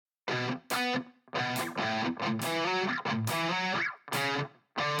And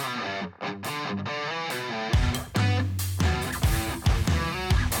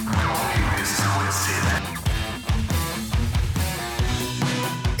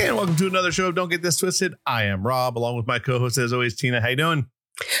welcome to another show of Don't Get This Twisted. I am Rob, along with my co-host, as always, Tina. How you doing?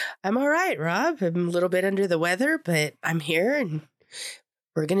 I'm all right, Rob. I'm a little bit under the weather, but I'm here and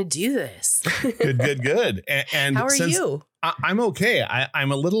we're going to do this. Good. And how are you? I'm okay.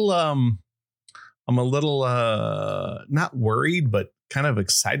 I'm a little not worried, but kind of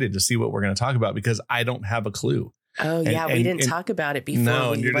excited to see what we're going to talk about because I don't have a clue. Oh, yeah. We didn't talk about it before.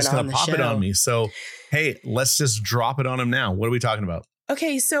 No, and you're just going to pop it on me. So, hey, let's just drop it on him now. What are we talking about?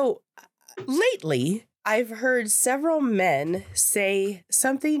 Okay, so lately, I've heard several men say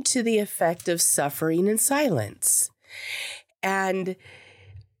something to the effect of suffering in silence. And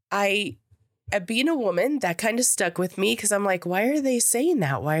being a woman, that kind of stuck with me because I'm like, why are they saying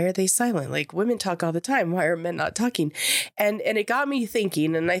that? Why are they silent? Like, women talk all the time. Why are men not talking? And it got me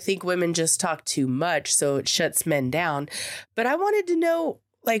thinking, and I think women just talk too much, so it shuts men down. But I wanted to know,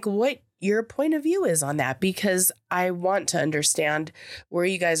 like, what your point of view is on that, because I want to understand where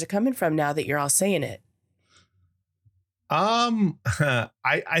you guys are coming from now that you're all saying it. I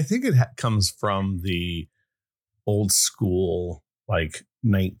think it comes from the old school, like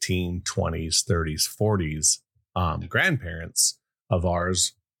 1920s, 30s, 40s, grandparents of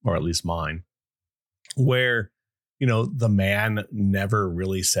ours, or at least mine, where, you know, the man never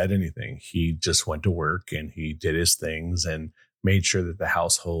really said anything. He just went to work and he did his things and made sure that the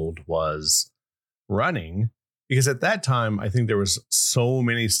household was running, because at that time, I think there was so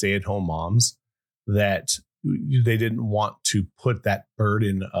many stay-at-home moms that they didn't want to put that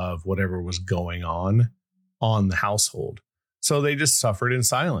burden of whatever was going on the household. So they just suffered in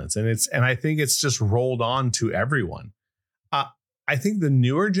silence. And I think it's just rolled on to everyone. I think the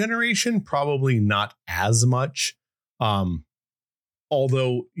newer generation, probably not as much.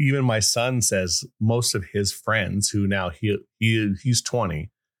 Although even my son says most of his friends who now he's 20,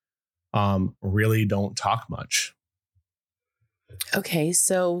 really don't talk much. Okay,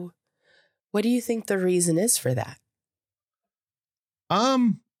 so what do you think the reason is for that?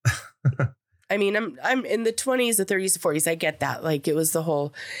 I mean, I'm in the 20s, the 30s, the 40s. I get that. Like, it was the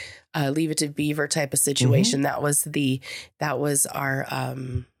whole Leave It to Beaver type of situation. Mm-hmm. That was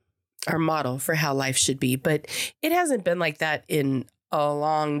our model for how life should be. But it hasn't been like that in a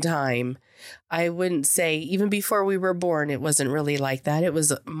long time. I wouldn't say even before we were born, it wasn't really like that. It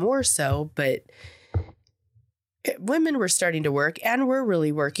was more so, but women were starting to work and were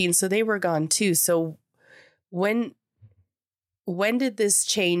really working. So they were gone too. So when did this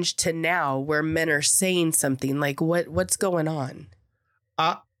change to now where men are saying something? Like what's going on?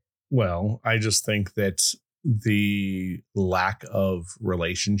 Well, I just think that the lack of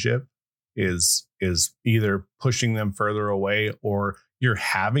relationship is either pushing them further away, or you're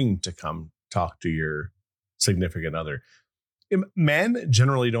having to come talk to your significant other. Men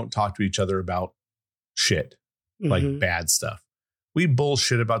generally don't talk to each other about shit, like bad stuff. We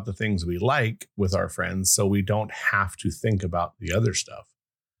bullshit about the things we like with our friends, so we don't have to think about the other stuff.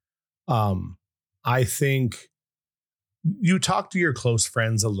 I think you talk to your close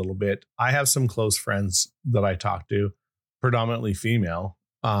friends a little bit. I have some close friends that I talk to, predominantly female.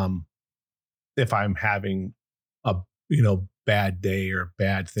 If I'm having a, bad day or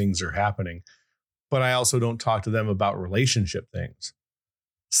bad things are happening, but I also don't talk to them about relationship things.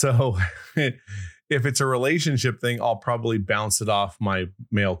 So if it's a relationship thing, I'll probably bounce it off my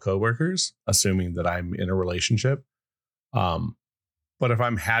male coworkers, assuming that I'm in a relationship. But if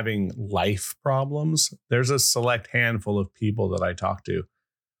I'm having life problems, there's a select handful of people that I talk to,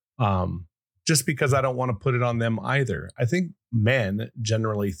 just because I don't want to put it on them either. I think men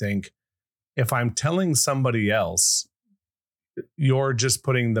generally think if I'm telling somebody else, you're just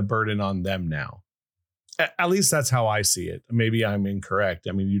putting the burden on them now. At least that's how I see it. Maybe I'm incorrect.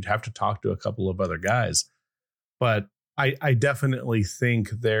 I mean, you'd have to talk to a couple of other guys, but I definitely think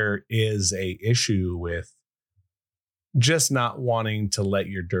there is a issue with just not wanting to let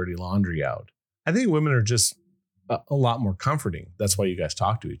your dirty laundry out. I think women are just a lot more comforting. That's why you guys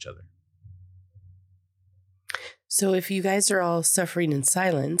talk to each other. So if you guys are all suffering in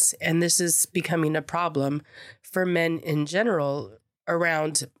silence, and this is becoming a problem for men in general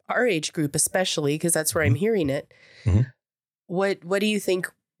around our age group, especially because that's where I'm hearing it, what do you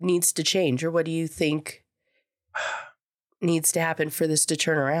think needs to change, or what do you think needs to happen for this to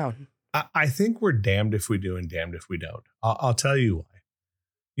turn around? I think we're damned if we do and damned if we don't. I'll tell you why.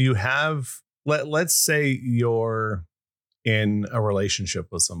 You have, let's say you're in a relationship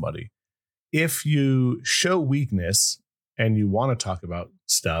with somebody. If you show weakness and you want to talk about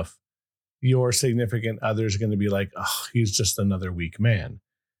stuff, your significant other is going to be like, oh, he's just another weak man.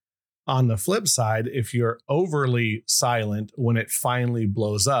 On the flip side, if you're overly silent when it finally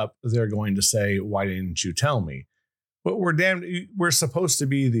blows up, they're going to say, why didn't you tell me? But we're supposed to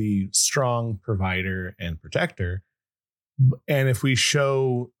be the strong provider and protector. And if we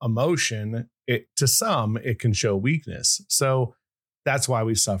show emotion, to some, it can show weakness. So that's why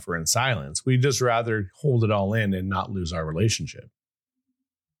we suffer in silence. We just rather hold it all in and not lose our relationship.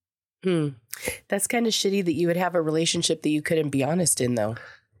 That's kind of shitty that you would have a relationship that you couldn't be honest in, though.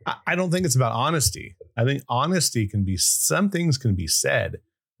 I don't think it's about honesty. I think honesty some things can be said,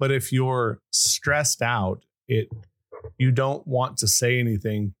 but if you're stressed out, you don't want to say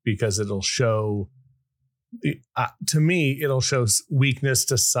anything because it'll show, to me, it'll show weakness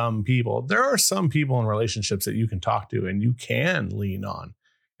to some people. There are some people in relationships that you can talk to and you can lean on.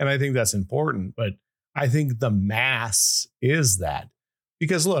 And I think that's important, but I think the mass is that.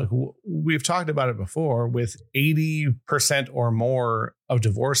 Because look, we've talked about it before, with 80% or more of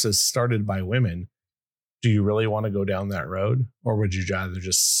divorces started by women. Do you really want to go down that road? Or would you rather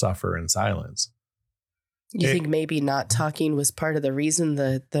just suffer in silence? You think maybe not talking was part of the reason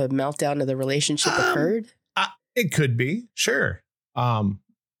the meltdown of the relationship occurred? It could be, sure.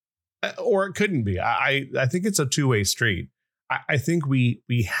 Or it couldn't be. I think it's a two-way street. I think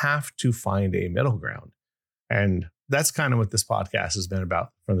we have to find a middle ground. And that's kind of what this podcast has been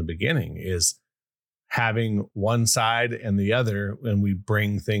about from the beginning, is having one side and the other when we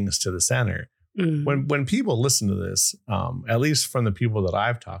bring things to the center. When people listen to this, at least from the people that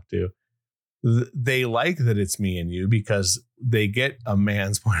I've talked to, they like that it's me and you because they get a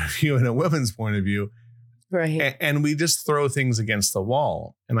man's point of view and a woman's point of view. Right. And we just throw things against the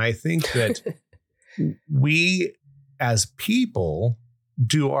wall. And I think that we as people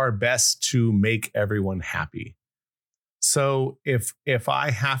do our best to make everyone happy. So if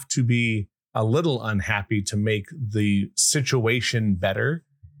I have to be a little unhappy to make the situation better,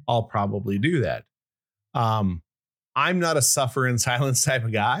 I'll probably do that. I'm not a suffer in silence type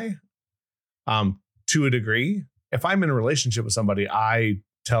of guy. To a degree, if I'm in a relationship with somebody, I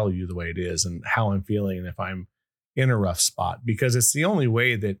tell you the way it is and how I'm feeling and if I'm in a rough spot, because it's the only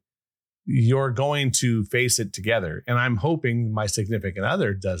way that you're going to face it together. And I'm hoping my significant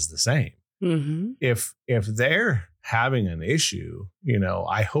other does the same. Mm-hmm. If they're having an issue,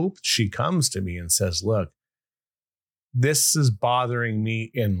 I hope she comes to me and says, look, this is bothering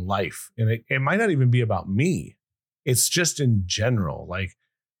me in life. And it might not even be about me. It's just in general, like,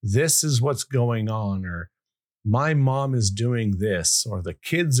 this is what's going on, or my mom is doing this, or the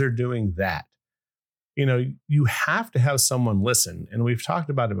kids are doing that. You have to have someone listen. And we've talked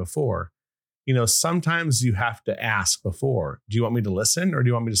about it before. Sometimes you have to ask before, do you want me to listen or do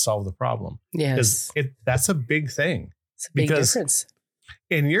you want me to solve the problem? Yes. Because that's a big thing. It's a big difference.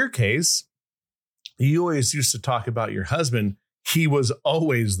 In your case, you always used to talk about your husband. He was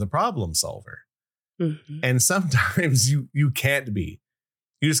always the problem solver. Mm-hmm. And sometimes you can't be.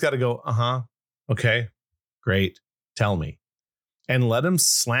 You just got to go, okay, great, tell me. And let him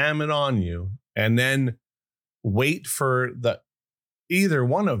slam it on you. And then wait for either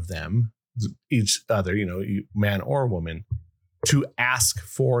one of them, each other, man or woman, to ask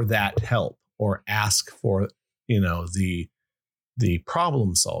for that help or ask for, the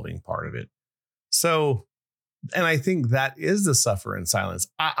problem solving part of it. So, and I think that is the suffer in silence.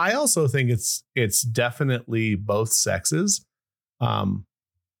 I also think it's definitely both sexes.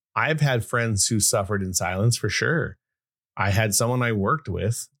 I've had friends who suffered in silence for sure. I had someone I worked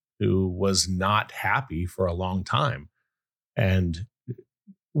with who was not happy for a long time. And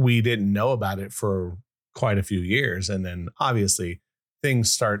we didn't know about it for quite a few years. And then obviously things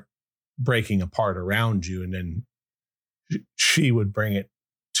start breaking apart around you. And then she would bring it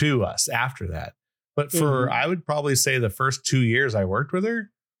to us after that. But I would probably say the first 2 years I worked with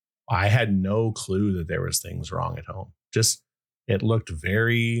her, I had no clue that there was things wrong at home. Just, it looked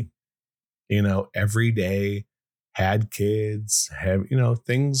very, every day, had kids,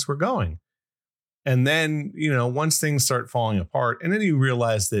 things were going. And then, once things start falling apart, and then you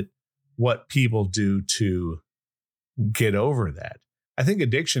realize that what people do to get over that. I think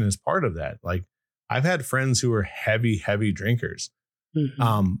addiction is part of that. Like, I've had friends who are heavy, heavy drinkers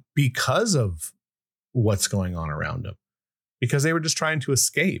because of what's going on around them, because they were just trying to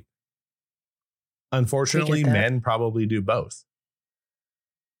escape. Unfortunately, men probably do both.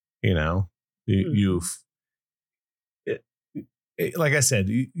 Like I said,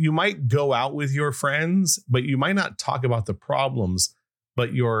 you might go out with your friends, but you might not talk about the problems,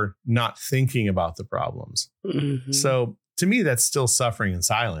 but you're not thinking about the problems. Mm-hmm. So to me, that's still suffering in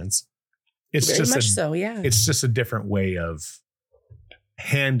silence. It's very just much so, yeah. It's just a different way of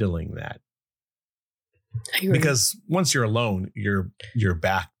handling that. I agree. Because once you're alone, you're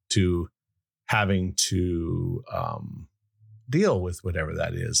back to having to deal with whatever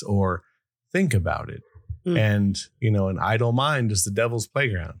that is or think about it. And, an idle mind is the devil's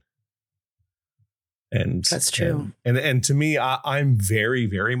playground. And that's true. And to me, I'm very,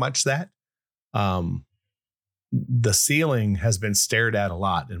 very much that. The ceiling has been stared at a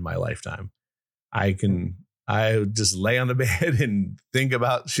lot in my lifetime. I just lay on the bed and think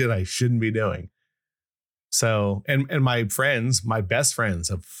about shit I shouldn't be doing. So, and my friends, my best friends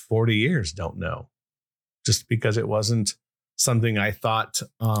of 40 years don't know, just because it wasn't something I thought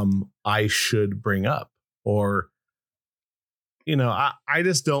I should bring up, or, I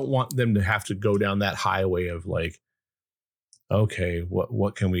just don't want them to have to go down that highway of like, okay,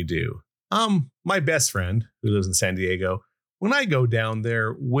 what can we do? My best friend who lives in San Diego, when I go down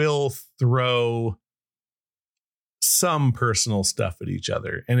there, we'll throw some personal stuff at each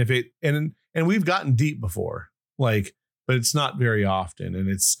other. And and we've gotten deep before, but it's not very often. And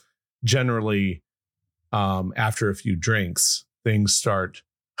it's generally after a few drinks, things start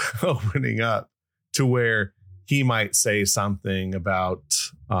opening up to where he might say something about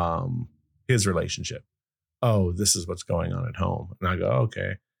his relationship. Oh, this is what's going on at home. And I go,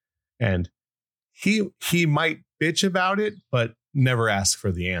 okay. And he might bitch about it, but never ask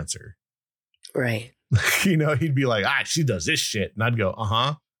for the answer. Right. He'd be like, she does this shit. And I'd go,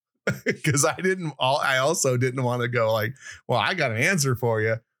 because I also didn't want to go like, well, I got an answer for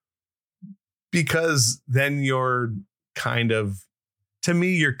you. Because then you're kind of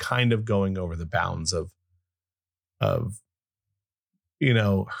going over the bounds of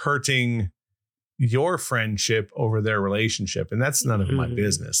hurting your friendship over their relationship. And that's none of my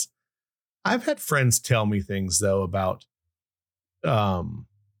business. I've had friends tell me things though about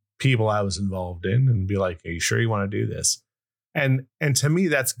people I was involved in and be like, are you sure you want to do this? And to me,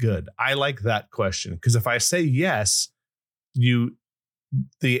 that's good. I like that question, because if I say yes,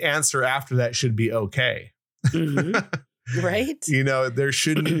 the answer after that should be okay. Right. There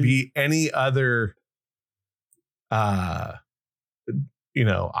shouldn't be any other, I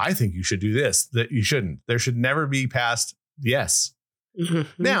think you should do this, that you shouldn't. There should never be past yes.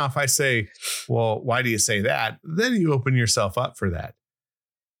 Now, if I say, well, why do you say that? Then you open yourself up for that.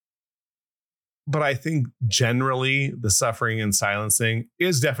 But I think generally the suffering in silence thing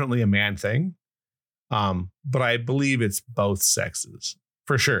is definitely a man thing. But I believe it's both sexes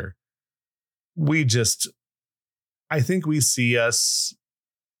for sure. I think we see us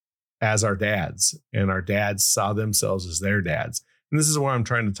as our dads, and our dads saw themselves as their dads. And this is what I'm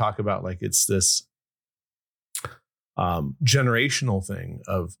trying to talk about. Like, it's this generational thing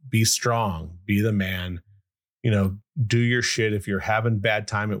of be strong, be the man, do your shit. If you're having bad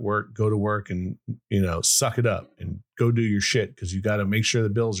time at work, go to work and, suck it up and go do your shit, because you got to make sure the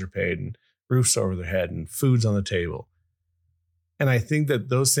bills are paid and roofs over their head and food's on the table. And I think that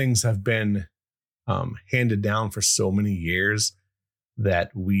those things have been handed down for so many years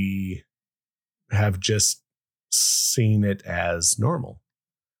that we have just seen it as normal.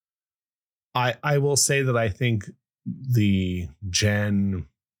 I will say that I think the Gen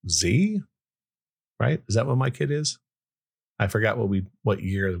Z, right? Is that what my kid is? I forgot what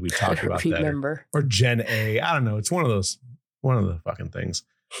year we talked about that. Or Gen A. I don't know. It's one of the fucking things.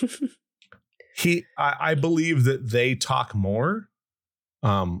 I believe that they talk more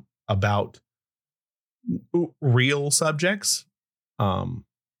about real subjects.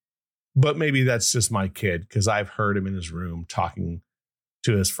 But maybe that's just my kid, because I've heard him in his room talking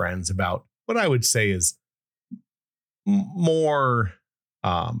to his friends about what I would say is more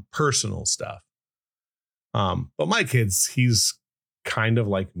personal stuff. But my kid's, he's kind of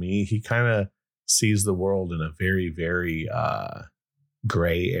like me. He kind of sees the world in a very, very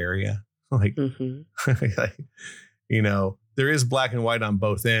gray area. Like, like, there is black and white on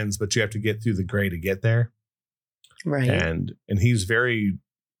both ends, but you have to get through the gray to get there. Right. And he's very,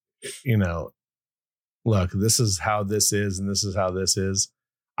 look, this is how this is, and this is how this is.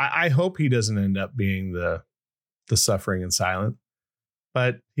 I hope he doesn't end up being the suffering and silent,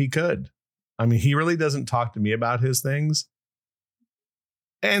 but he could. I mean, he really doesn't talk to me about his things.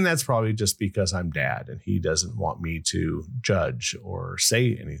 And that's probably just because I'm dad and he doesn't want me to judge or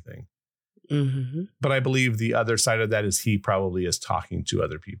say anything. But I believe the other side of that is he probably is talking to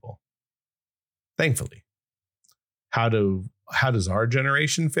other people. Thankfully. How does our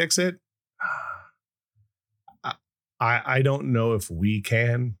generation fix it? I don't know if we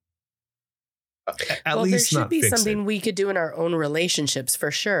can. At Well, there least should not be fix something it. we could do in our own relationships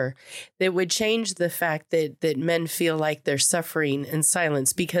for sure that would change the fact that men feel like they're suffering in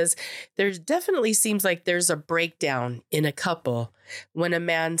silence, because there definitely seems like there's a breakdown in a couple when a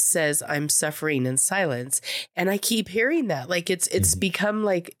man says, I'm suffering in silence. And I keep hearing that. Like it's become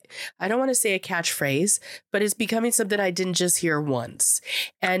like, I don't want to say a catchphrase, but it's becoming something I didn't just hear once.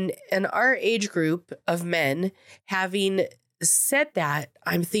 And our age group of men having said that,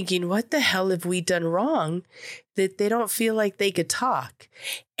 I'm thinking, what the hell have we done wrong that they don't feel like they could talk?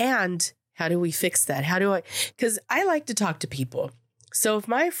 And how do we fix that? Because I like to talk to people. So if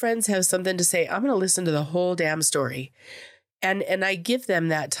my friends have something to say, I'm going to listen to the whole damn story. And I give them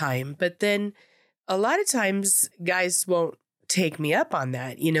that time. But then a lot of times guys won't take me up on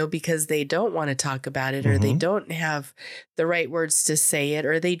that, because they don't want to talk about it, or they don't have the right words to say it,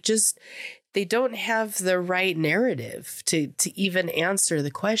 or they don't have the right narrative to even answer the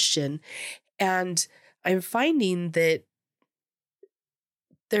question. And I'm finding that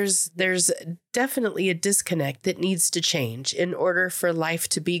there's definitely a disconnect that needs to change in order for life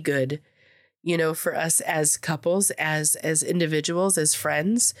to be good, for us as couples, as individuals, as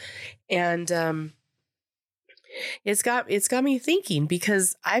friends. And it's got me thinking,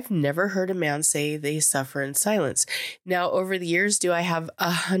 because I've never heard a man say they suffer in silence. Now, over the years, do I have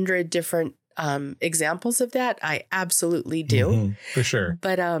 100 different examples of that? I absolutely do. For sure.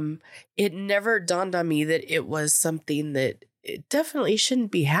 But it never dawned on me that it was something that it definitely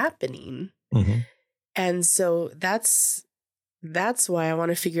shouldn't be happening. And so that's why I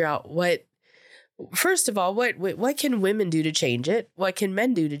want to figure out first of all, what can women do to change it? What can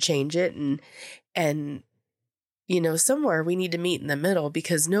men do to change it? And somewhere we need to meet in the middle,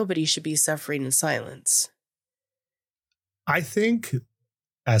 because nobody should be suffering in silence. I think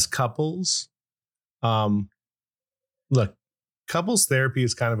as couples, look, couples therapy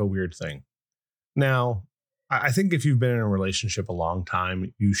is kind of a weird thing. Now, I think if you've been in a relationship a long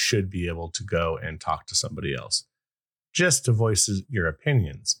time, you should be able to go and talk to somebody else just to voice your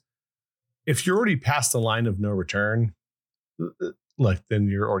opinions. If you're already past the line of no return, look, then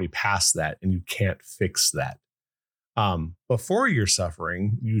you're already past that and you can't fix that. Before you're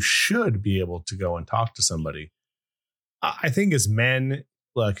suffering, you should be able to go and talk to somebody. I think as men,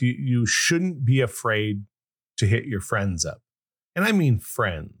 look, you shouldn't be afraid to hit your friends up. And I mean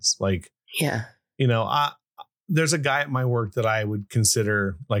friends. Like, yeah, there's a guy at my work that I would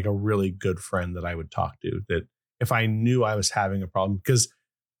consider like a really good friend that I would talk to, that if I knew I was having a problem, because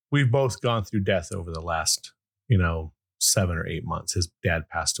we've both gone through death over the last, 7 or 8 months. His dad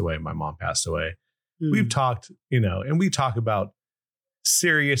passed away. My mom passed away. We've talked, and we talk about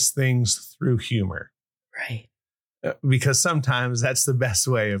serious things through humor. Right. Because sometimes that's the best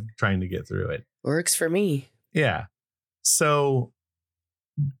way of trying to get through it. Works for me. Yeah. So,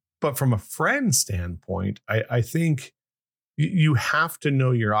 but from a friend standpoint, I think you have to know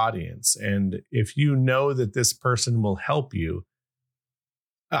your audience. And if you know that this person will help you,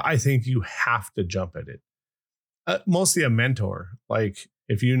 I think you have to jump at it. Mostly a mentor. Like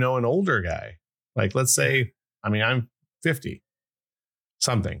if you know an older guy, like let's say, I'm 50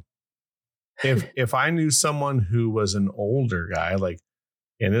 something. If I knew someone who was an older guy, like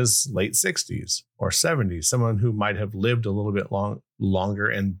in his late 60s or 70s, someone who might have lived a little bit longer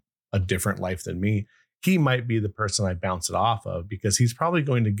and a different life than me, he might be the person I bounce it off of, because he's probably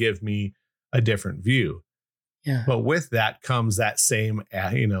going to give me a different view. Yeah. But with that comes that same,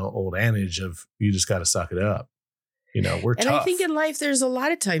 old adage of you just got to suck it up. We're tough. And I think in life, there's a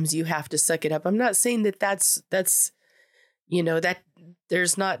lot of times you have to suck it up. I'm not saying that's that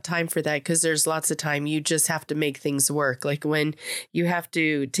there's not time for that, because there's lots of time you just have to make things work. Like when you have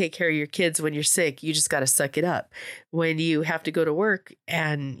to take care of your kids when you're sick, you just got to suck it up. When you have to go to work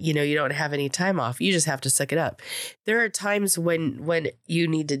and, you don't have any time off, you just have to suck it up. There are times when you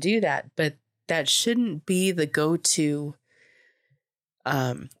need to do that, but that shouldn't be the go-to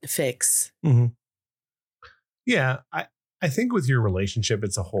fix. Mm-hmm. Yeah, I think with your relationship,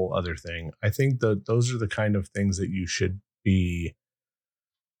 it's a whole other thing. I think those are the kind of things that you should be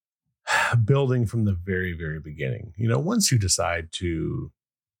building from the very, very beginning. Once you decide to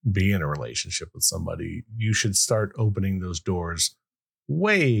be in a relationship with somebody, you should start opening those doors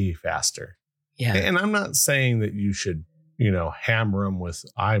way faster. Yeah. And I'm not saying that you should, hammer them with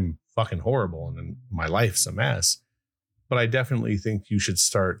I'm fucking horrible and my life's a mess. But I definitely think you should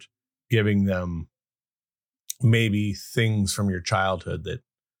start giving them maybe things from your childhood that,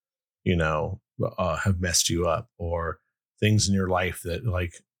 have messed you up, or things in your life that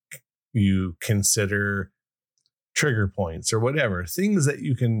like you consider trigger points or whatever, things that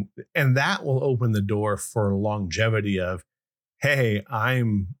you can, and that will open the door for longevity of, hey,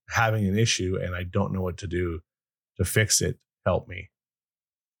 I'm having an issue and I don't know what to do to fix it. Help me.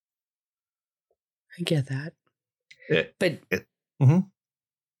 I get that. But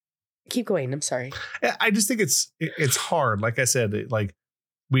keep going. I'm sorry. I just think it's hard. Like I said, like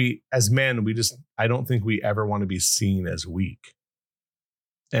we as men, I don't think we ever want to be seen as weak.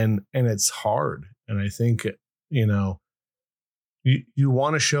 And it's hard. And I think, you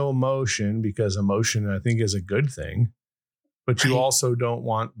want to show emotion because emotion, I think, is a good thing. But you also don't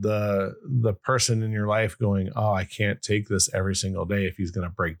want the person in your life going, oh, I can't take this every single day if he's going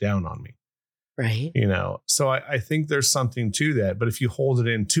to break down on me. Right. So I think there's something to that. But if you hold it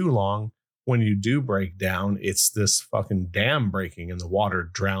in too long, when you do break down, it's this fucking dam breaking and the water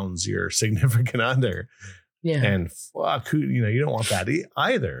drowns your significant other. Yeah. And fuck, you don't want that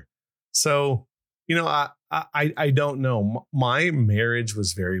either. So, I don't know. My marriage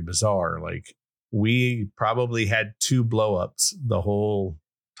was very bizarre. Like we probably had 2 blow-ups the whole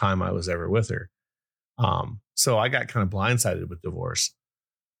time I was ever with her. So I got kind of blindsided with divorce.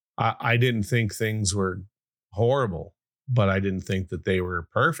 I didn't think things were horrible, but I didn't think that they were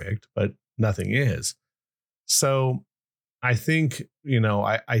perfect, but nothing is. So I think,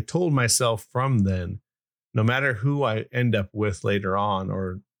 I told myself from then, no matter who I end up with later on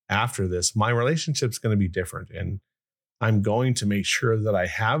or after this, my relationship's going to be different. And I'm going to make sure that I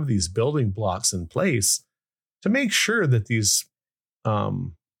have these building blocks in place to make sure that these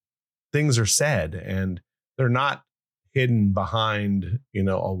things are said and they're not hidden behind,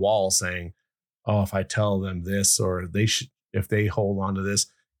 a wall saying, oh, if I tell them this or if they hold on to this.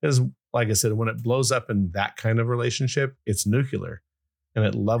 Because like I said, when it blows up in that kind of relationship, it's nuclear and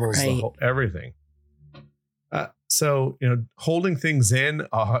it levels everything. So, holding things in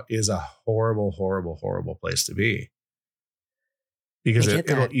is a horrible, horrible, horrible place to be because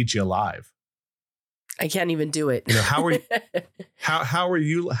it'll eat you alive. I can't even do it. How are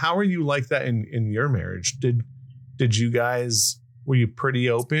you like that in your marriage? Did you guys, were you pretty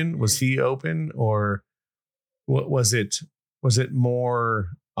open? Was he open, or what was it? Was it more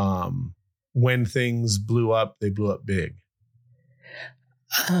when things blew up, they blew up big?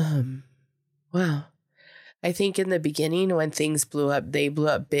 Well, I think in the beginning when things blew up, they blew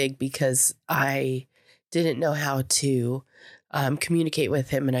up big because I didn't know how to communicate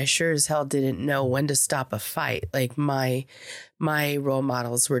with him, and I sure as hell didn't know when to stop a fight. Like my role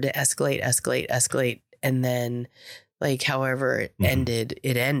models were to escalate, and then like however it ended,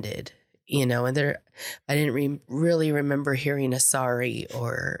 it ended. And I didn't really remember hearing a sorry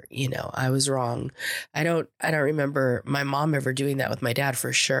or, I was wrong. I don't remember my mom ever doing that with my dad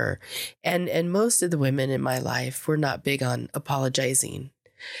for sure. And most of the women in my life were not big on apologizing.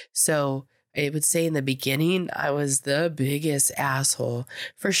 So I would say in the beginning, I was the biggest asshole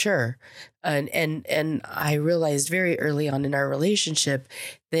for sure. And I realized very early on in our relationship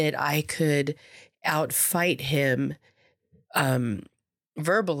that I could outfight him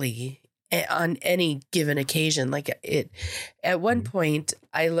verbally on any given occasion. Like at one point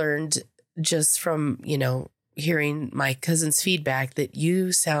I learned just from, hearing my cousin's feedback that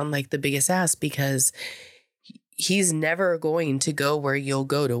you sound like the biggest ass because he's never going to go where you'll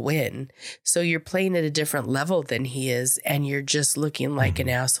go to win. So you're playing at a different level than he is, and you're just looking like an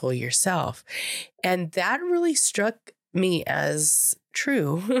asshole yourself. And that really struck me as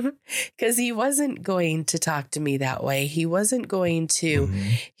true because he wasn't going to talk to me that way. He wasn't going to,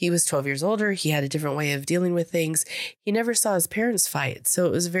 he was 12 years older. He had a different way of dealing with things. He never saw his parents fight. So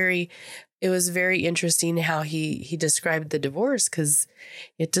it was very interesting how he described the divorce, because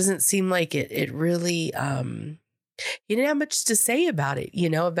it doesn't seem like it really, he didn't have much to say about it,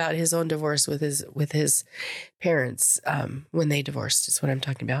 about his own divorce with his parents when they divorced is what I'm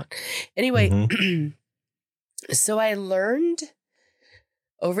talking about. Anyway, so I learned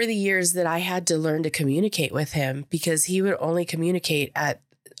over the years that I had to learn to communicate with him because he would only communicate at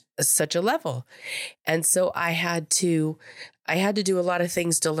such a level. And so I had to do a lot of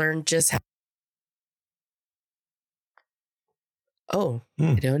things to learn just how. Oh,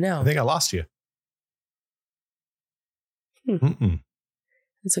 I don't know. I think I lost you.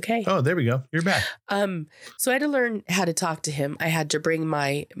 It's okay. Oh, there we go. You're back. So I had to learn how to talk to him. I had to bring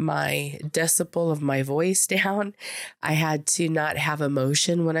my decibel of my voice down. I had to not have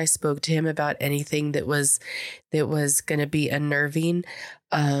emotion when I spoke to him about anything that was going to be unnerving.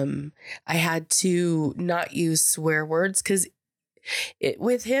 I had to not use swear words because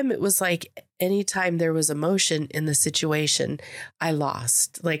with him, it was like anytime there was emotion in the situation, I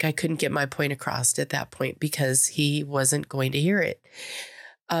lost. Like I couldn't get my point across at that point because he wasn't going to hear it.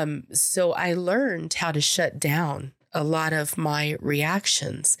 So I learned how to shut down. a lot of my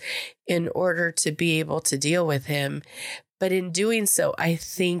reactions in order to be able to deal with him. But in doing so, I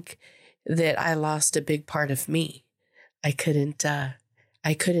think that I lost a big part of me. I couldn't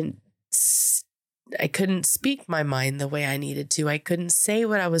speak my mind the way I needed to. I couldn't say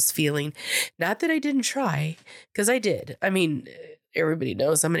what I was feeling. Not that I didn't try, because I did. I mean, everybody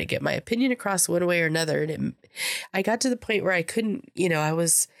knows I'm going to get my opinion across one way or another. And I got to the point where I couldn't, I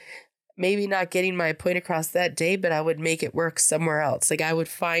was maybe not getting my point across that day, but I would make it work somewhere else. Like I would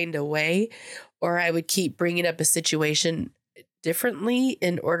find a way, or I would keep bringing up a situation differently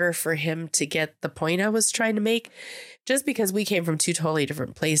in order for him to get the point I was trying to make, just because we came from two totally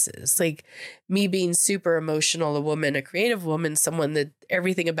different places. Like me being super emotional, a woman, a creative woman, someone that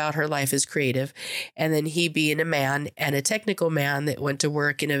everything about her life is creative. And then he being a man and a technical man that went to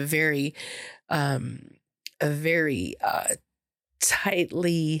work in a very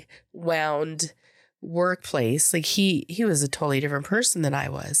tightly wound workplace. Like he was a totally different person than I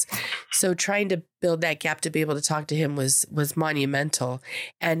was. So trying to build that gap to be able to talk to him was monumental,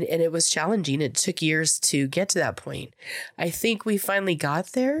 and it was challenging. It took years to get to that point. I think we finally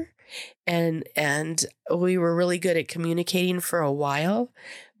got there, and we were really good at communicating for a while.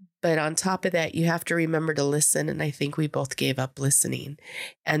 But on top of that, you have to remember to listen, and I think we both gave up listening,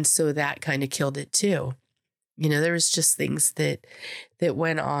 and so that kind of killed it too. There was just things that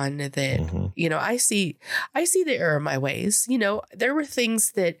went on that, Mm-hmm. I see the error of my ways. There were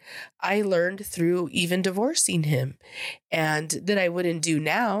things that I learned through even divorcing him and that I wouldn't do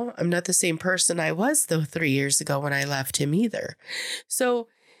now. I'm not the same person I was, though, 3 years ago when I left him either. So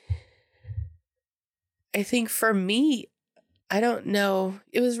I think for me, I don't know,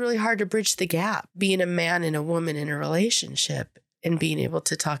 it was really hard to bridge the gap being a man and a woman in a relationship, and being able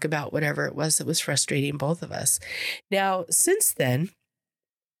to talk about whatever it was that was frustrating both of us. Now, since then,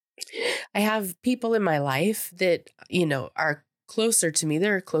 I have people in my life that, are closer to me.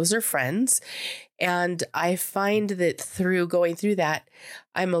 They're closer friends. And I find that through going through that,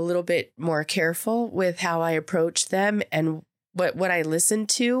 I'm a little bit more careful with how I approach them and what I listen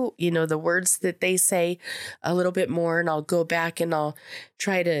to, the words that they say a little bit more. And I'll go back and I'll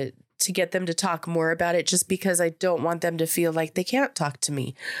try to get them to talk more about it, just because I don't want them to feel like they can't talk to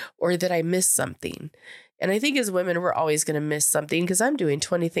me or that I miss something. And I think as women, we're always going to miss something because I'm doing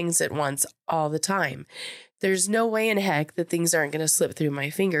 20 things at once all the time. There's no way in heck that things aren't going to slip through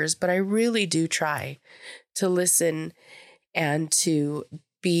my fingers, but I really do try to listen and to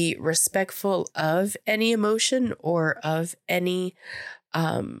be respectful of any emotion or of any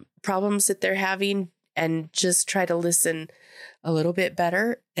problems that they're having, and just try to listen a little bit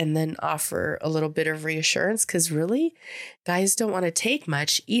better and then offer a little bit of reassurance, because really, guys don't want to take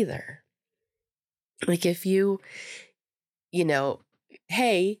much either. Like if you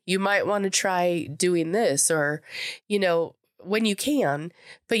hey, you might want to try doing this, or, when you can,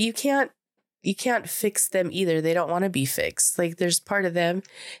 but you can't fix them either. They don't want to be fixed. Like there's part of them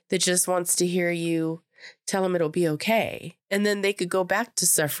that just wants to hear you tell them it'll be okay. And then they could go back to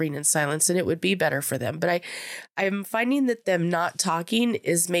suffering in silence and it would be better for them. But I'm finding that them not talking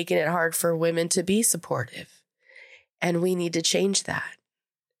is making it hard for women to be supportive. And we need to change that.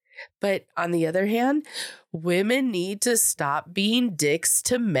 But on the other hand, women need to stop being dicks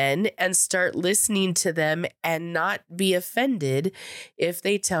to men and start listening to them and not be offended if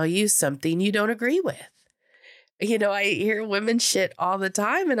they tell you something you don't agree with. I hear women shit all the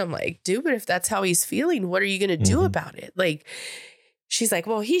time and I'm like, dude, but if that's how he's feeling, what are you going to do about it? Like, she's like,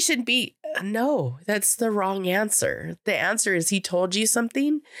 well, he should be. No, that's the wrong answer. The answer is he told you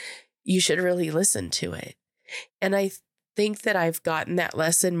something. You should really listen to it. And I think that I've gotten that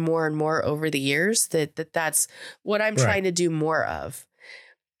lesson more and more over the years, that's what I'm trying to do more of.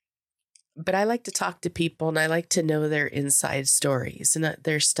 But I like to talk to people and I like to know their inside stories and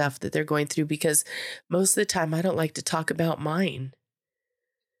their stuff that they're going through, because most of the time I don't like to talk about mine.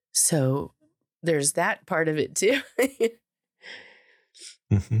 So there's that part of it too.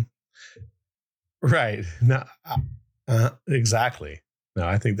 Mm-hmm. Right. No, exactly. No,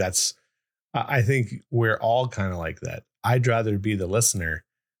 I think I think we're all kind of like that. I'd rather be the listener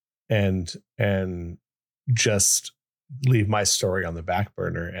and just leave my story on the back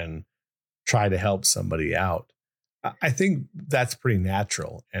burner and try to help somebody out. I think that's pretty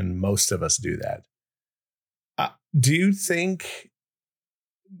natural, and most of us do that. Do you think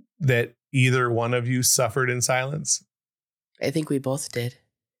that either one of you suffered in silence? I think we both did.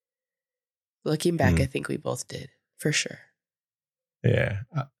 Looking back, I think we both did, for sure. Yeah.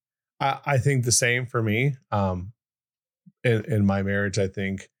 I think the same for me. In my marriage, I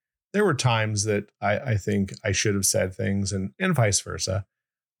think there were times that I think I should have said things, and vice versa.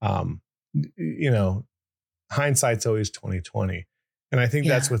 hindsight's always 2020. And I think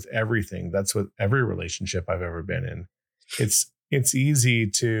that's Yeah. with everything. That's with every relationship I've ever been in. It's easy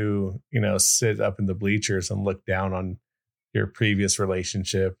to, sit up in the bleachers and look down on your previous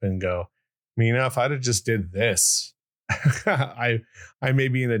relationship and go, if I'd have just did this, I may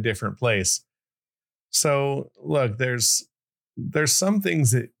be in a different place. So look, there's some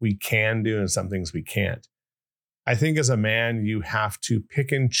things that we can do and some things we can't. I think as a man, you have to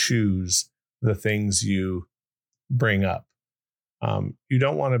pick and choose the things you bring up. You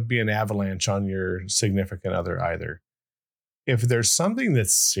don't want to be an avalanche on your significant other either. If there's something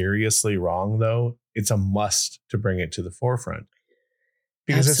that's seriously wrong, though, it's a must to bring it to the forefront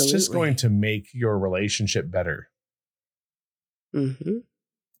because it's just going to make your relationship better. Mm-hmm.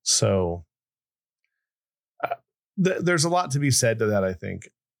 So there's a lot to be said to that, I think.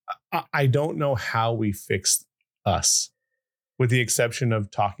 I don't know how we fix us, with the exception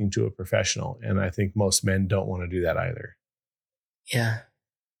of talking to a professional. And I think most men don't want to do that either. Yeah.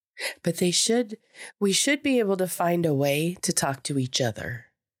 But we should be able to find a way to talk to each other.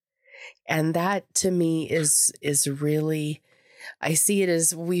 And that to me is really, I see it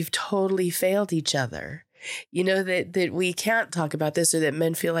as we've totally failed each other. That we can't talk about this, or that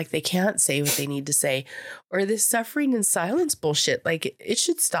men feel like they can't say what they need to say, or this suffering in silence bullshit. Like it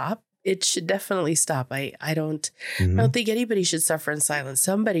should stop. It should definitely stop. I don't think anybody should suffer in silence.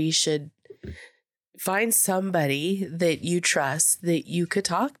 Somebody should find somebody that you trust that you could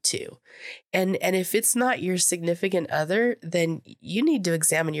talk to. And if it's not your significant other, then you need to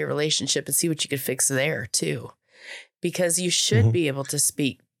examine your relationship and see what you could fix there too. Because you should be able to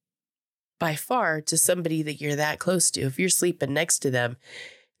speak by far to somebody that you're that close to. If you're sleeping next to them,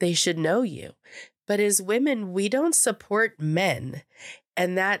 they should know you. But as women, we don't support men.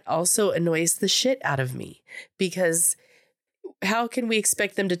 And that also annoys the shit out of me, because how can we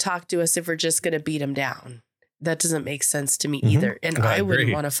expect them to talk to us if we're just going to beat them down? That doesn't make sense to me either. And I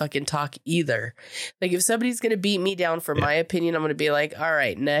wouldn't want to fucking talk either. Like if somebody's going to beat me down for my opinion, I'm going to be like, all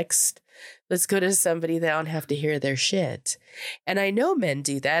right, next, let's go to somebody that I don't have to hear their shit. And I know men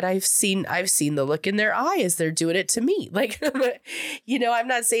do that. I've seen the look in their eye as they're doing it to me. Like, I'm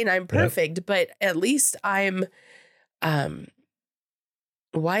not saying I'm perfect, but at least I'm,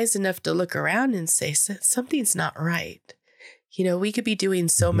 wise enough to look around and say something's not right. We could be doing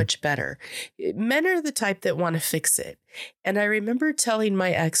so much better. Men are the type that want to fix it. And I remember telling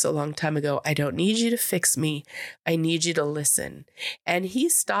my ex a long time ago, I don't need you to fix me. I need you to listen. And he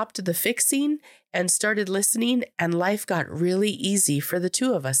stopped the fixing and started listening, and life got really easy for the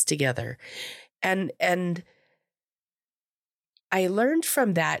two of us together. And I learned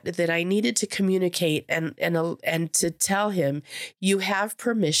from that I needed to communicate and to tell him, you have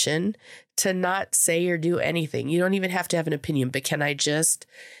permission to not say or do anything. You don't even have to have an opinion, but can I just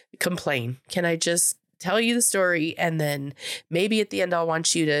complain? Can I just tell you the story? And then maybe at the end, I'll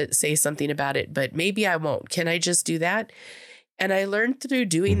want you to say something about it, but maybe I won't. Can I just do that? And I learned through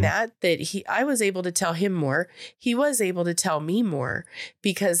doing that I was able to tell him more. He was able to tell me more,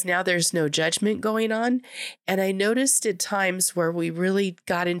 because now there's no judgment going on. And I noticed at times where we really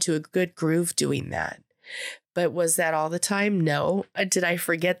got into a good groove doing that. But was that all the time? No. Did I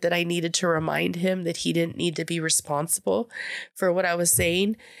forget that I needed to remind him that he didn't need to be responsible for what I was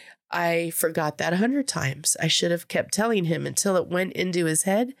saying? I forgot that 100 times. I should have kept telling him until it went into his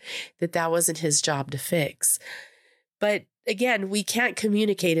head that wasn't his job to fix. But again, we can't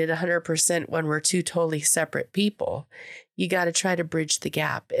communicate it 100% when we're two totally separate people. You got to try to bridge the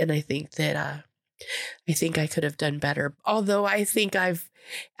gap. And I think that I could have done better. Although I think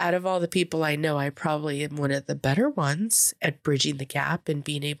out of all the people I know, I probably am one of the better ones at bridging the gap and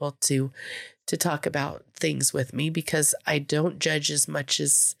being able to talk about things with me, because I don't judge as much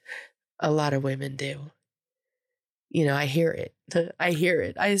as a lot of women do. I hear it. I hear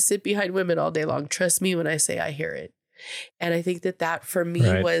it. I sit behind women all day long. Trust me when I say I hear it. And I think that for me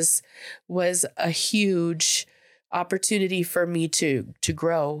was a huge opportunity for me to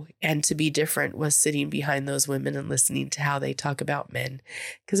grow and to be different, was sitting behind those women and listening to how they talk about men,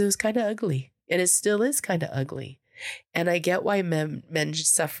 because it was kind of ugly, and it still is kind of ugly. And I get why men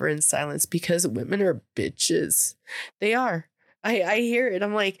suffer in silence, because women are bitches. They are. I hear it.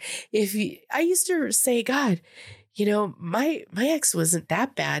 I'm like, I used to say, God, my ex wasn't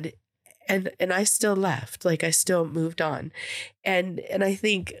that bad. And I still left, like I still moved on. And I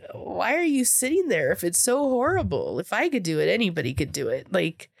think, why are you sitting there if it's so horrible? If I could do it, anybody could do it.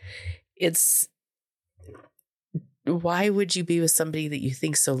 Like, why would you be with somebody that you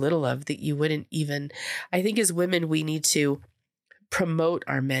think so little of that you wouldn't even, I think as women, we need to promote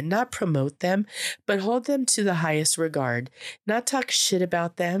our men, not promote them, but hold them to the highest regard, not talk shit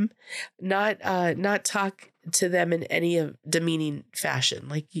about them, not talk to them in any demeaning fashion.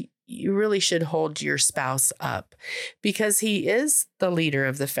 Like you really should hold your spouse up because he is the leader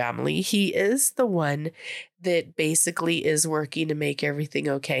of the family. He is the one that basically is working to make everything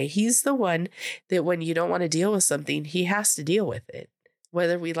okay. He's the one that when you don't want to deal with something, he has to deal with it,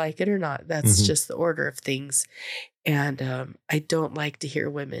 whether we like it or not. That's just the order of things. And I don't like to hear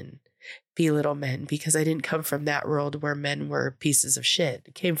women belittle men because I didn't come from that world where men were pieces of shit.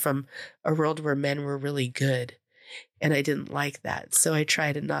 I came from a world where men were really good. And I didn't like that. So I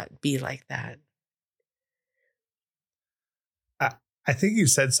try to not be like that. I think you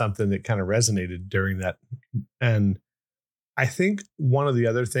said something that kind of resonated during that. And I think one of the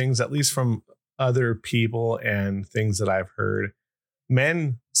other things, at least from other people and things that I've heard,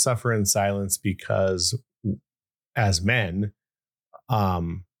 men suffer in silence because as men,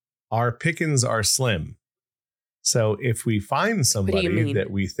 our pickings are slim. So if we find somebody that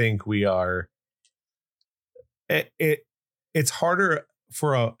we think we are, it's harder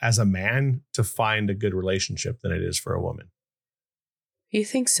as a man to find a good relationship than it is for a woman. You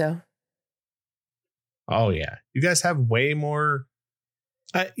think so? Oh yeah. You guys have way more,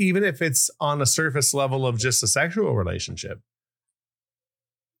 even if it's on a surface level of just a sexual relationship.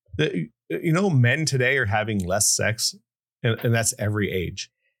 Men today are having less sex and that's every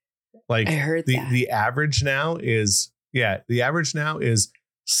age. Like I heard that. The average now is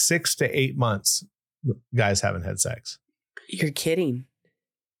 6 to 8 months. Guys haven't had sex. You're kidding.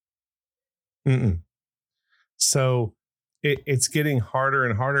 So it's getting harder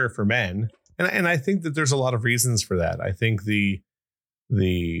and harder for men. And I think that there's a lot of reasons for that. I think the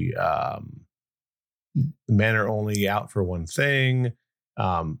men are only out for one thing.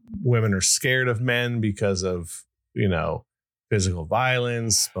 Women are scared of men because of, physical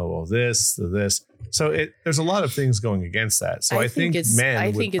violence, this. So there's a lot of things going against that. So I think it's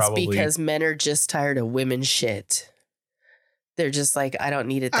because men are just tired of women's shit. They're just like, I don't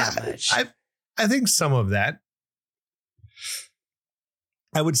need it that much. I think some of that.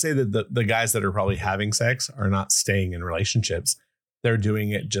 I would say that the guys that are probably having sex are not staying in relationships. They're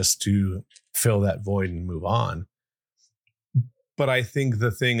doing it just to fill that void and move on. But I think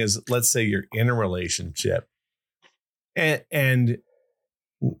the thing is, let's say you're in a relationship and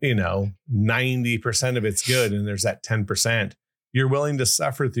 90% of it's good and there's that 10%. You're willing to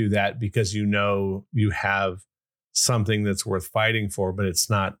suffer through that because you have something that's worth fighting for, but it's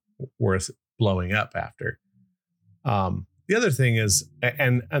not worth blowing up after. The other thing is,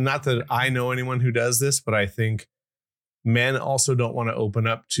 and not that I know anyone who does this, but I think men also don't want to open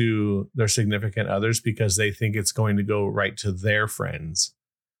up to their significant others because they think it's going to go right to their friends.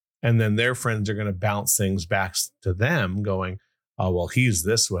 And then their friends are going to bounce things back to them going, oh, well, he's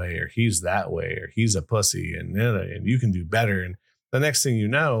this way or he's that way or he's a pussy and you can do better. And the next thing you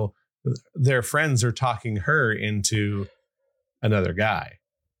know, their friends are talking her into another guy.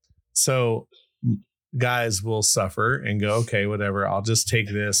 So guys will suffer and go, okay, whatever, I'll just take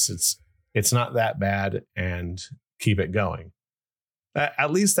this. It's not that bad and keep it going.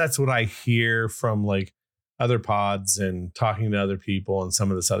 At least that's what I hear from like other pods and talking to other people and some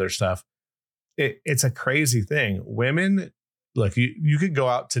of this other stuff. It's a crazy thing. Women, look, you could go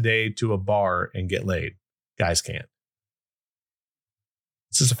out today to a bar and get laid. Guys can't.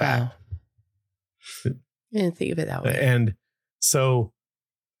 It's just a fact. Wow. I didn't think of it that way. And so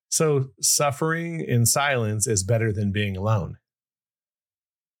suffering in silence is better than being alone.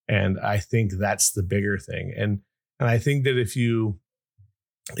 And I think that's the bigger thing. And I think that if you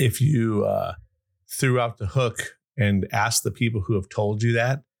threw out the hook and asked the people who have told you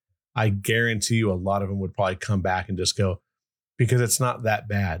that, I guarantee you a lot of them would probably come back and just go, because it's not that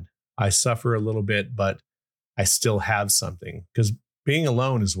bad. I suffer a little bit, but I still have something, because being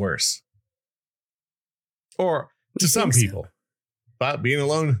alone is worse. Or to some people, but being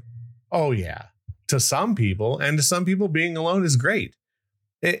alone, oh yeah, to some people, and to some people being alone is great.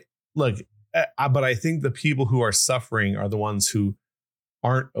 But I think the people who are suffering are the ones who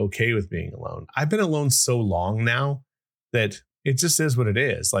aren't okay with being alone. I've been alone so long now that it just is what it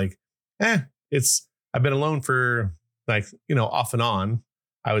is. Like, I've been alone for off and on,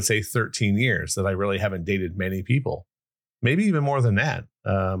 I would say 13 years that I really haven't dated many people, maybe even more than that.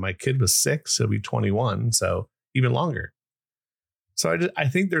 My kid was 6, he'll be 21. So even longer. So I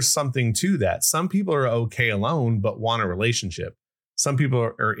think there's something to that. Some people are okay alone, but want a relationship. Some people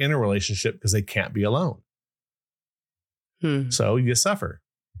are in a relationship because they can't be alone. So you suffer.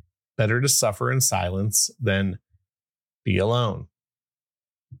 Better to suffer in silence than be alone.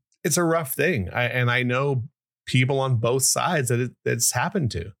 It's a rough thing. I know people on both sides that it's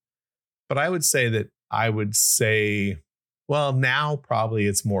happened to. But I would say, well, now probably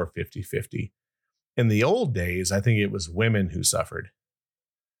it's more 50-50. In the old days, I think it was women who suffered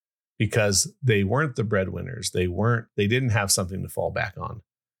because they weren't the breadwinners. They didn't have something to fall back on.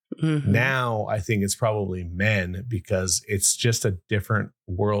 Mm-hmm. Now, I think it's probably men because it's just a different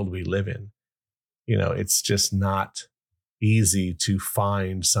world we live in. It's just not easy to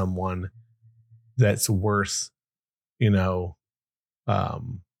find someone that's worth, being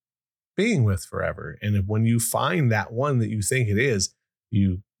with forever. And when you find that one that you think it is,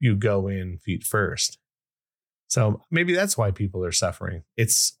 you go in feet first. So maybe that's why people are suffering.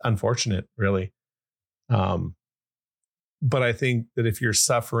 It's unfortunate, really. But I think that if you're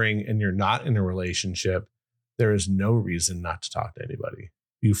suffering and you're not in a relationship, there is no reason not to talk to anybody.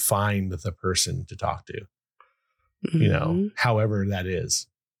 You find the person to talk to, however that is.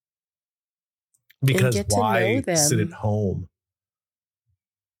 Because why sit at home?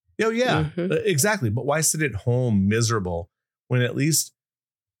 Exactly. But why sit at home miserable when at least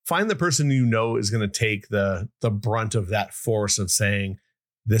find the person is going to take the brunt of that force of saying,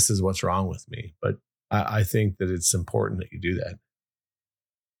 this is what's wrong with me. But I think that it's important that you do that.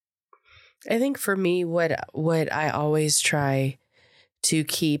 I think for me, what I always try to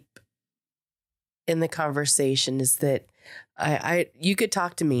keep in the conversation is that you could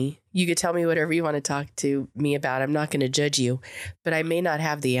talk to me. You could tell me whatever you want to talk to me about. I'm not going to judge you, but I may not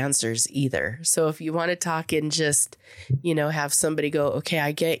have the answers either. So if you want to talk and just, have somebody go, okay,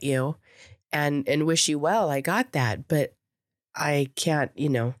 I get you and wish you well, I got that. But I can't,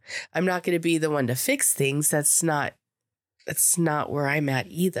 I'm not going to be the one to fix things. That's not where I'm at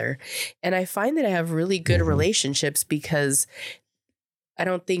either. And I find that I have really good relationships because I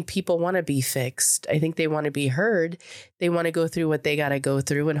don't think people want to be fixed. I think they want to be heard. They want to go through what they got to go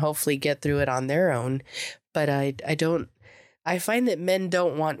through and hopefully get through it on their own. But I find that men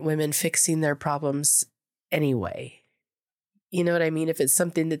don't want women fixing their problems anyway. You know what I mean? If it's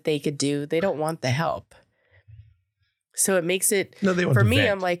something that they could do, they don't want the help. So it makes it, for me,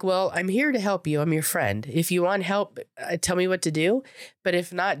 I'm like, well, I'm here to help you. I'm your friend. If you want help, tell me what to do. But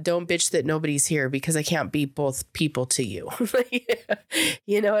if not, don't bitch that nobody's here because I can't be both people to you.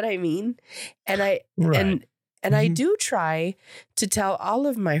 You know what I mean? And I do try to tell all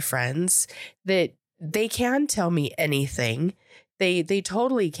of my friends that they can tell me anything. They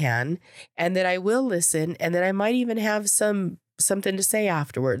totally can. And that I will listen and that I might even have something to say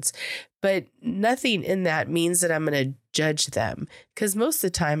afterwards. But nothing in that means that I'm going to judge them because most of the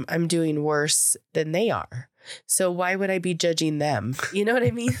time I'm doing worse than they are. So why would I be judging them? You know what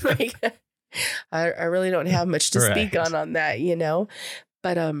I mean? Like, I really don't have much to speak on that,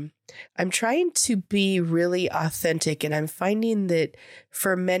 But I'm trying to be really authentic, and I'm finding that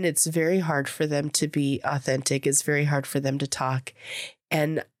for men, it's very hard for them to be authentic. It's very hard for them to talk,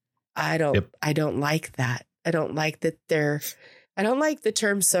 and I don't like that. I don't like that I don't like the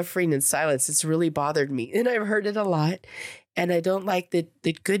term suffering in silence. It's really bothered me, and I've heard it a lot. And I don't like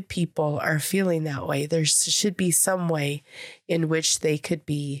that good people are feeling that way. There should be some way in which they could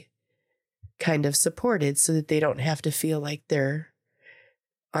be kind of supported so that they don't have to feel like they're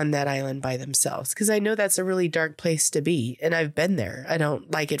on that island by themselves. Because I know that's a really dark place to be, and I've been there. I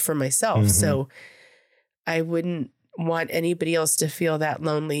don't like it for myself. So I wouldn't want anybody else to feel that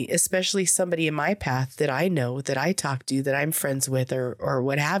lonely, especially somebody in my path that I know, that I talk to, that I'm friends with, or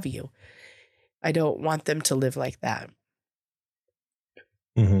what have you. I don't want them to live like that.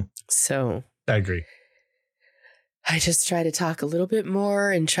 So I agree. I just try to talk a little bit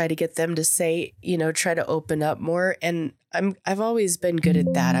more and try to get them to say, try to open up more. And I've always been good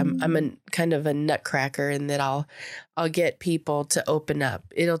at that. I'm a kind of a nutcracker in that I'll get people to open up.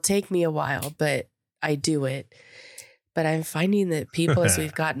 It'll take me a while, but I do it. But I'm finding that people, as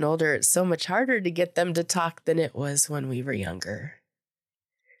we've gotten older, it's so much harder to get them to talk than it was when we were younger.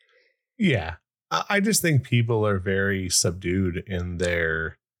 Yeah. I just think people are very subdued in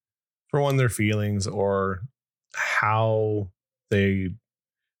their feelings or how they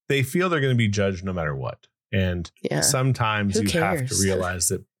feel they're going to be judged no matter what. And sometimes you have to realize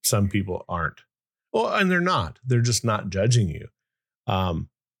that some people aren't. Well, and they're not. They're just not judging you.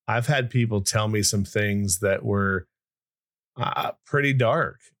 I've had people tell me some things that were pretty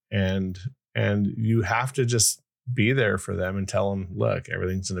dark, and you have to just be there for them and tell them, look,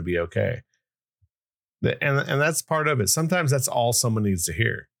 everything's going to be okay. And that's part of it. Sometimes that's all someone needs to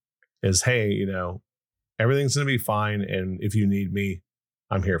hear is, hey, everything's going to be fine. And if you need me,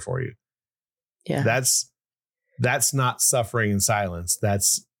 I'm here for you. Yeah. That's not suffering in silence.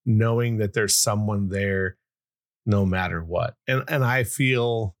 That's knowing that there's someone there no matter what. And I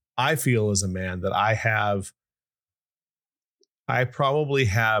feel as a man that I have I probably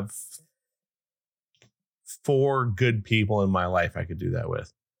have 4 good people in my life I could do that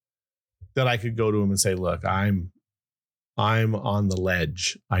with, that I could go to them and say, look, I'm on the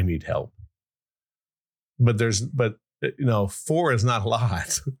ledge. I need help. But 4 is not a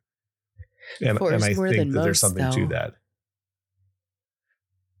lot. and I think that there's something to that.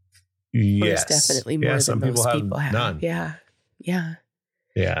 Yes. Definitely more than most people have. None. Yeah. Yeah.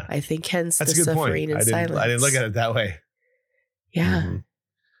 Yeah. I think hence that's the a good suffering point. and silence. I didn't look at it that way. Yeah.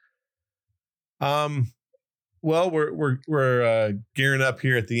 Mm-hmm. Well, we're gearing up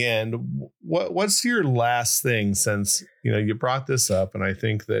here at the end. What's your last thing, since you brought this up, and I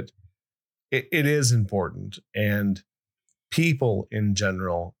think that it is important, and people in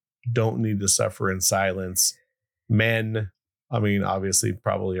general don't need to suffer in silence. Men, I mean, obviously,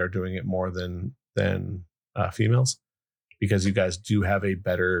 probably are doing it more than females, because you guys do have a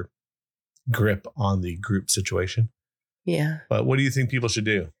better grip on the group situation. Yeah. But what do you think people should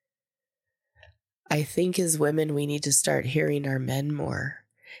do? I think as women, we need to start hearing our men more,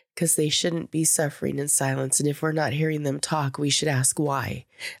 because they shouldn't be suffering in silence. And if we're not hearing them talk, we should ask why.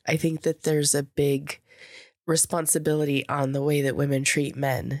 I think that there's a big responsibility on the way that women treat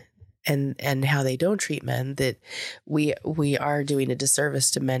men and how they don't treat men, that we are doing a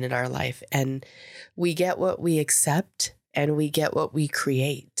disservice to men in our life. And we get what we accept and we get what we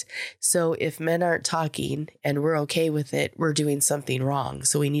create. So if men aren't talking and we're okay with it, we're doing something wrong.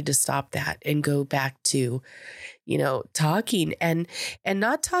 So we need to stop that and go back to, talking and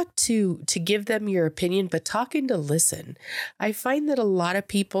not talk to give them your opinion, but talking to listen. I find that a lot of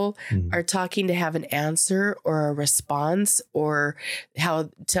people are talking to have an answer or a response or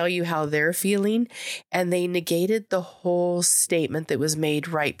tell you how they're feeling. And they negated the whole statement that was made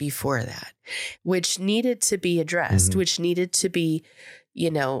right before that, which needed to be addressed, which needed to be,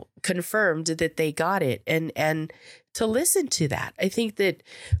 confirmed that they got it, and to listen to that. I think that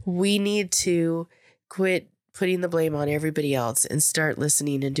we need to quit putting the blame on everybody else and start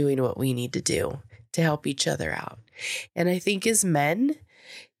listening and doing what we need to do to help each other out. And I think as men,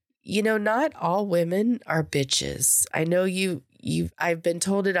 not all women are bitches. I know I've been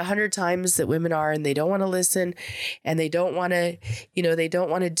told it 100 times that women are, and they don't want to listen, and they don't want to, they don't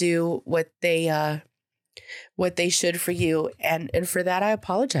want to do what they should for you. And for that, I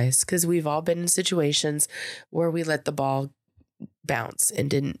apologize, because we've all been in situations where we let the ball bounce and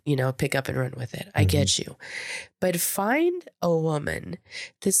didn't, pick up and run with it. I get you. But find a woman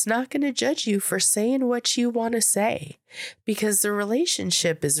that's not going to judge you for saying what you want to say, because the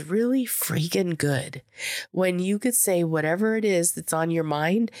relationship is really freaking good when you could say whatever it is that's on your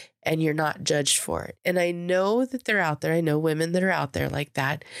mind and you're not judged for it. And I know that they're out there. I know women that are out there like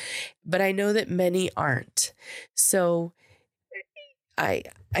that, but I know that many aren't. So I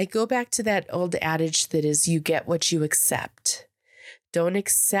go back to that old adage that is, you get what you accept. Don't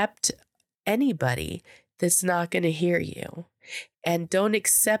accept anybody that's not going to hear you. And don't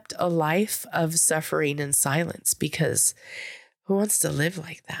accept a life of suffering and silence, because who wants to live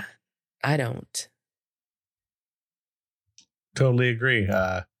like that? I don't. Totally agree.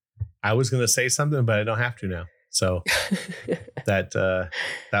 I was going to say something, but I don't have to now. So that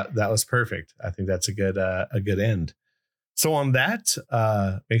was perfect. I think that's a good end. So on that,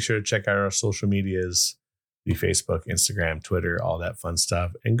 make sure to check out our social medias, the Facebook, Instagram, Twitter, all that fun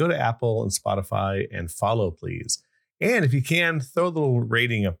stuff. And go to Apple and Spotify and follow, please. And if you can, throw a little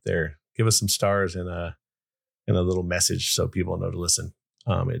rating up there. Give us some stars and a little message so people know to listen.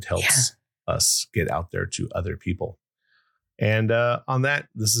 It helps us get out there to other people. And on that,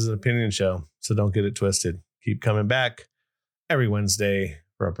 this is an opinion show, so don't get it twisted. Keep coming back every Wednesday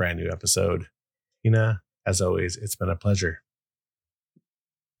for a brand new episode. As always, it's been a pleasure.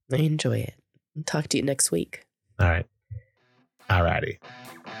 I enjoy it. Talk to you next week. All right. All righty.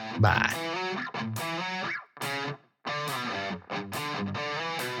 Bye.